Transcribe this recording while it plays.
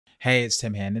Hey, it's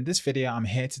Tim here, and in this video, I'm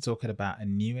here to talk about a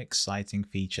new exciting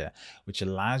feature which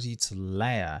allows you to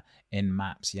layer in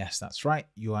maps. Yes, that's right.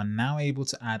 You are now able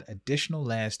to add additional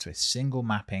layers to a single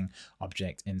mapping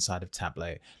object inside of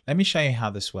Tableau. Let me show you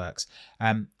how this works.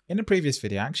 In a previous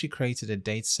video, I actually created a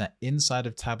dataset inside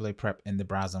of Tableau Prep in the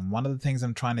browser. And one of the things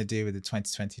I'm trying to do with the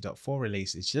 2020.4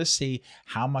 release is just see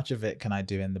how much of it can I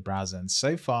do in the browser. And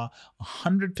so far,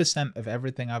 100% of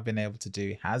everything I've been able to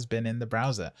do has been in the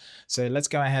browser. So let's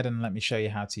go ahead and let me show you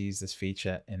how to use this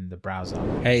feature in the browser.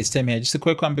 Hey, it's Tim here. Just a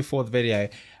quick one before the video.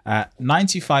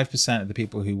 95% of the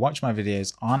people who watch my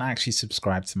videos aren't actually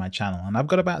subscribed to my channel. And I've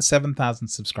got about 7,000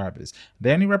 subscribers.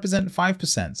 They only represent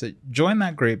 5%. So join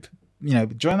that group.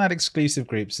 Join that exclusive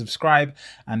group, subscribe,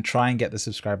 and try and get the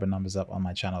subscriber numbers up on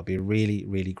my channel. It'll be really,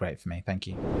 really great for me. Thank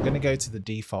you. I'm going to go to the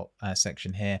default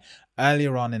section here.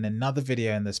 Earlier on in another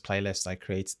video in this playlist, I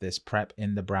created this prep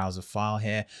in the browser file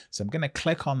here. So I'm going to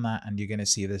click on that and you're going to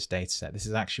see this data set. This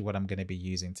is actually what I'm going to be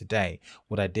using today.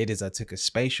 What I did is I took a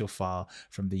spatial file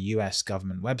from the US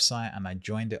government website and I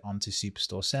joined it onto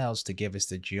Superstore Sales to give us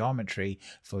the geometry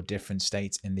for different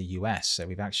states in the US. So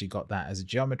we've actually got that as a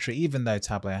geometry, even though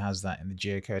Tableau has that in the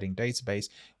geocoding database,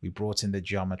 we brought in the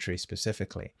geometry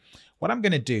specifically. What I'm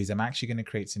going to do is I'm actually going to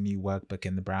create a new workbook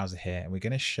in the browser here, and we're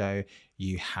going to show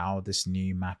you how this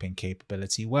new mapping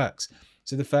capability works.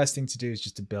 So the first thing to do is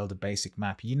just to build a basic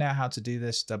map. You know how to do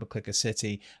this. Double click a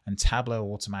city and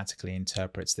Tableau automatically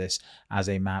interprets this as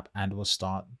a map and will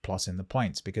start plotting the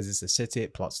points. Because it's a city,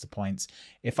 it plots the points.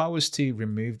 If I was to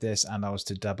remove this and I was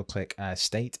to double click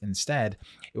state instead,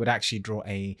 it would actually draw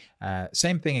a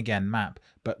same thing again, map.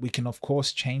 But we can of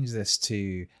course change this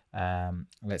to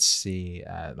let's see,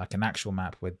 like an actual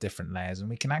map with different layers, and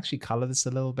we can actually color this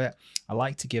a little bit. I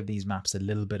like to give these maps a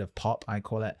little bit of pop, I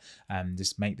call it,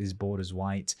 just make these borders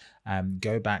white.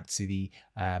 Go back to the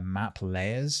map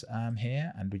layers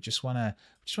here, and we just want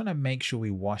to make sure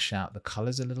we wash out the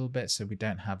colors a little bit so we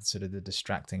don't have sort of the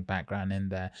distracting background in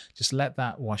there. Just let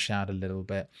that wash out a little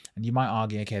bit. And you might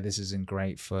argue, okay, this isn't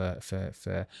great for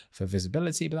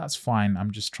visibility, but that's fine.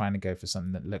 I'm just trying to go for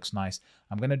something that looks nice.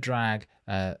 I'm going to drag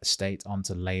state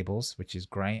onto labels, which is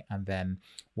great. And then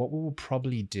what we will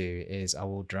probably do is I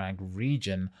will drag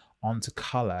region onto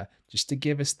color just to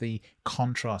give us the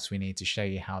contrast we need to show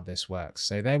you how this works.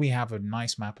 So there we have a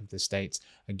nice map of the states.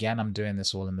 Again, I'm doing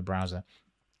this all in the browser.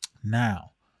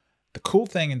 Now, the cool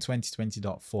thing in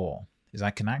 2020.4 is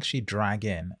I can actually drag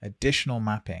in additional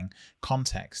mapping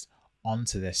context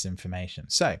onto this information.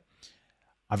 So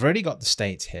I've already got the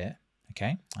states here,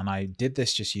 okay? And I did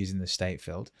this just using the state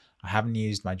field. I haven't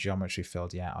used my geometry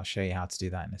field yet. I'll show you how to do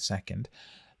that in a second.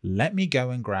 Let me go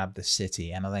and grab the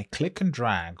city, and as I click and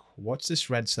drag, watch this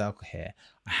red circle here,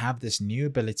 I have this new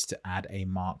ability to add a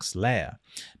marks layer.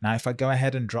 Now, if I go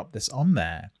ahead and drop this on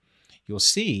there, you'll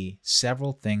see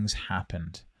several things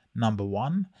happened. Number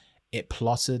one, it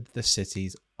plotted the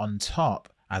cities on top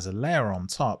as a layer on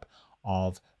top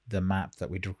of the map that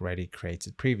we'd already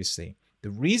created previously. The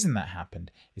reason that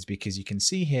happened is because you can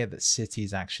see here that city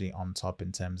is actually on top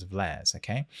in terms of layers,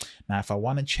 okay? Now, if I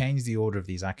want to change the order of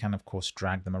these, I can, of course,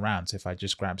 drag them around. So if I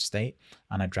just grab state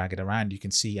and I drag it around, you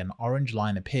can see an orange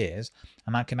line appears,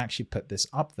 and I can actually put this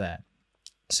up there.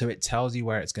 So it tells you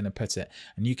where it's going to put it.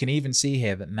 And you can even see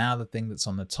here that now the thing that's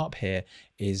on the top here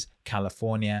is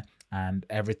California, and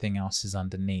everything else is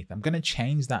underneath. I'm going to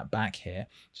change that back here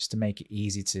just to make it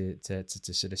easy to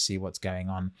sort of see what's going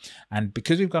on. And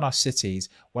because we've got our cities,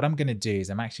 what I'm going to do is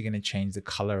I'm actually going to change the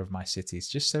color of my cities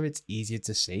just so it's easier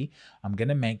to see. I'm going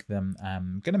to make them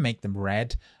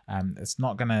red. It's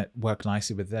not going to work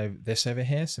nicely with this over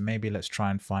here. So maybe let's try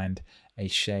and find a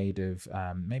shade of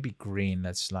maybe green.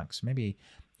 Let's like maybe.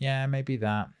 Yeah, maybe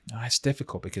that. Oh, it's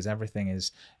difficult because everything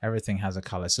has a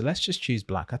color. So let's just choose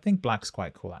black. I think black's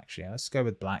quite cool, actually. Let's go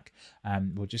with black.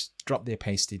 We'll just drop the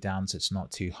opacity down so it's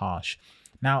not too harsh.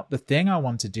 Now, the thing I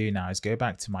want to do now is go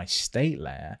back to my state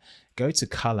layer, go to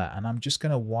color, and I'm just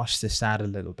going to wash this out a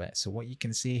little bit. So what you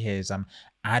can see here is I'm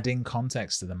adding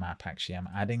context to the map, actually. I'm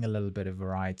adding a little bit of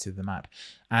variety to the map.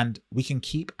 And we can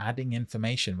keep adding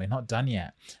information. We're not done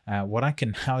yet. What I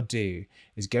can now do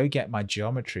is go get my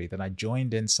geometry that I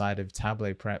joined inside of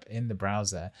Tableau Prep in the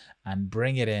browser and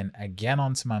bring it in again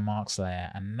onto my marks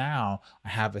layer. And now I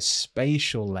have a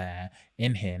spatial layer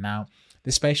in here. Now,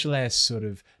 the spatial layer is sort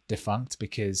of defunct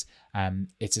because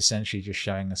it's essentially just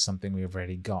showing us something we've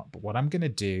already got. But what I'm going to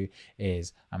do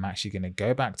is I'm actually going to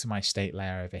go back to my state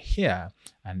layer over here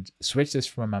and switch this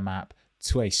from a map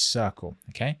to a circle.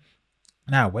 Okay.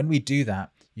 Now, when we do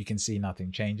that, you can see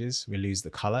nothing changes. We lose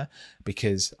the color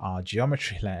because our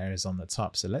geometry layer is on the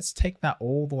top. So let's take that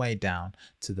all the way down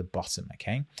to the bottom.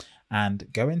 Okay. and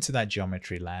go into that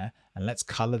geometry layer, and let's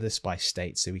color this by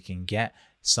state so we can get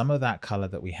some of that color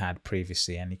that we had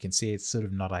previously. And you can see it's sort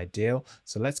of not ideal.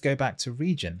 So let's go back to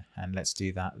region and let's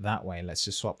do that way. Let's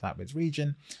just swap that with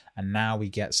region. And now we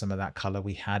get some of that color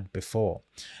we had before.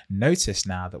 Notice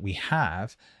now that we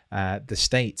have the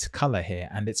state color here,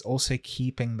 and it's also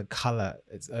keeping the color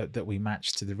that we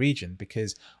match to the region,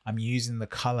 because I'm using the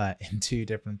color in two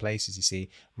different places. You see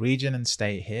region and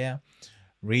state here,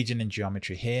 region and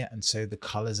geometry here, and so the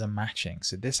colors are matching.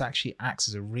 So this actually acts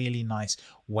as a really nice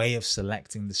way of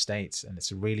selecting the states, and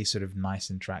it's a really sort of nice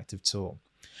interactive tool.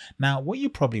 Now, what you're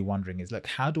probably wondering is, look,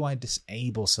 how do I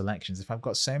disable selections? If I've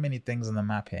got so many things on the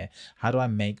map here, how do I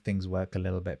make things work a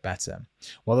little bit better?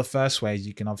 Well, the first way is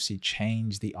you can obviously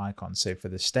change the icon. So for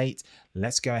the state,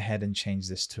 let's go ahead and change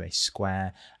this to a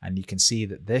square. And you can see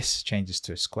that this changes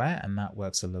to a square, and that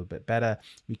works a little bit better.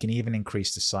 We can even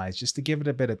increase the size just to give it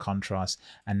a bit of contrast.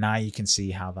 And now you can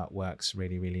see how that works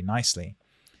really, really nicely.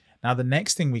 Now, the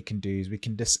next thing we can do is we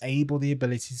can disable the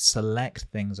ability to select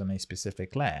things on a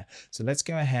specific layer. So let's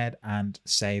go ahead and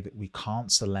say that we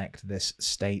can't select this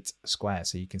state square.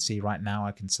 So you can see right now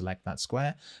I can select that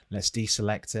square. Let's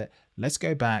deselect it. Let's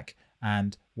go back,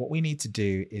 and what we need to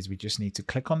do is we just need to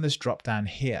click on this drop down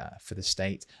here for the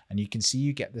state, and you can see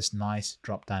you get this nice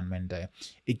drop down window.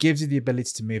 It gives you the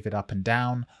ability to move it up and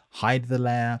down, hide the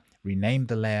layer, rename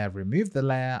the layer, remove the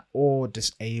layer, or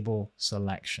disable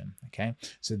selection. Okay,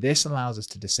 so this allows us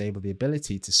to disable the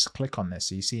ability to click on this.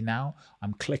 So you see now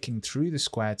I'm clicking through the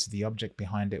square to the object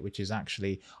behind it, which is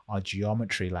actually our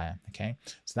geometry layer. Okay,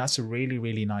 so that's a really,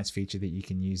 really nice feature that you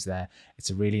can use there. It's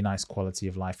a really nice quality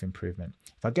of life improvement.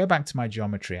 If I go back to my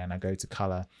geometry and I go to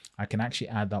color, I can actually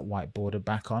add that white border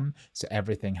back on, so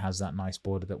everything has that nice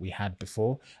border that we had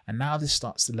before. And now this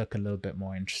starts to look a little bit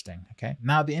more interesting. Okay,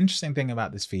 now the interesting thing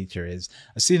about this feature is,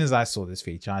 as soon as I saw this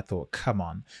feature, I thought, come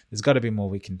on, there's got to be more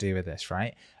we can do with this,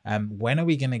 right? When are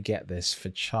we going to get this for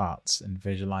charts and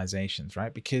visualizations,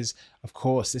 right? Because of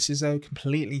course, this is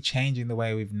completely changing the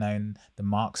way we've known the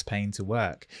marks pane to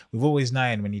work. We've always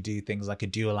known when you do things like a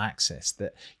dual axis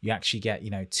that you actually get,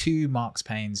 two marks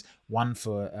panes, one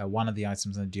for one of the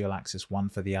items on the dual axis, one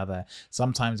for the other.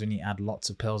 Sometimes when you add lots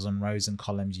of pills on rows and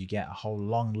columns, you get a whole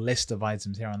long list of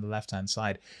items here on the left-hand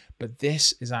side. But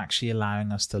this is actually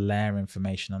allowing us to layer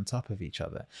information on top of each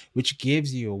other, which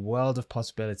gives you a world of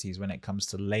possibilities when it comes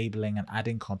to labeling and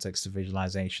adding context to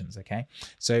visualizations. Okay,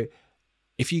 so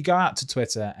if you go out to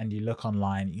Twitter and you look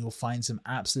online, you'll find some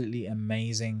absolutely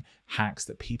amazing hacks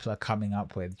that people are coming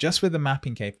up with just with the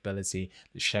mapping capability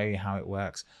that show you how it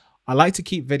works. I like to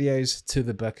keep videos to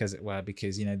the book, as it were,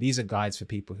 because these are guides for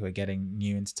people who are getting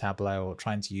new into Tableau or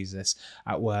trying to use this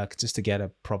at work just to get a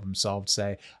problem solved.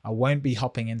 So I won't be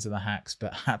hopping into the hacks,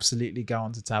 but absolutely go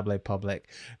onto Tableau Public,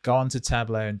 go onto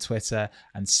Tableau and Twitter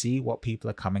and see what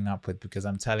people are coming up with, because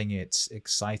I'm telling you, it's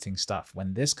exciting stuff.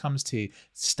 When this comes to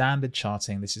standard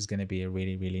charting, this is going to be a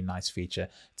really, really nice feature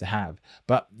to have.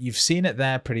 But you've seen it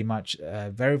there pretty much.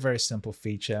 A very, very simple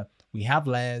feature. We have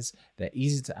layers, they're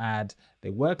easy to add, they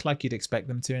work like you'd expect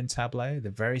them to in Tableau,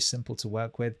 they're very simple to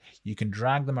work with. You can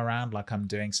drag them around like I'm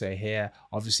doing so here.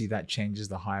 Obviously that changes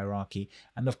the hierarchy,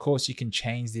 and of course you can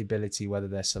change the ability whether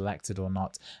they're selected or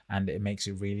not, and it makes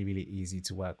it really, really easy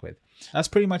to work with. That's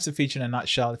pretty much the feature in a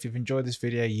nutshell. If you've enjoyed this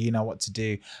video, you know what to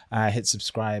do. Hit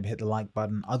subscribe, hit the like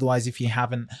button. Otherwise, if you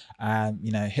haven't,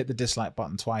 hit the dislike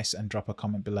button twice and drop a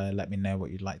comment below. Let me know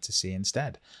what you'd like to see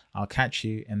instead. I'll catch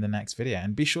you in the next video,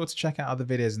 and be sure to check out other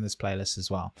videos in this playlist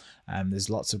as well. There's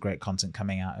lots of great content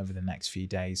coming out over the next few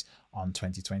days on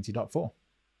 2020.4.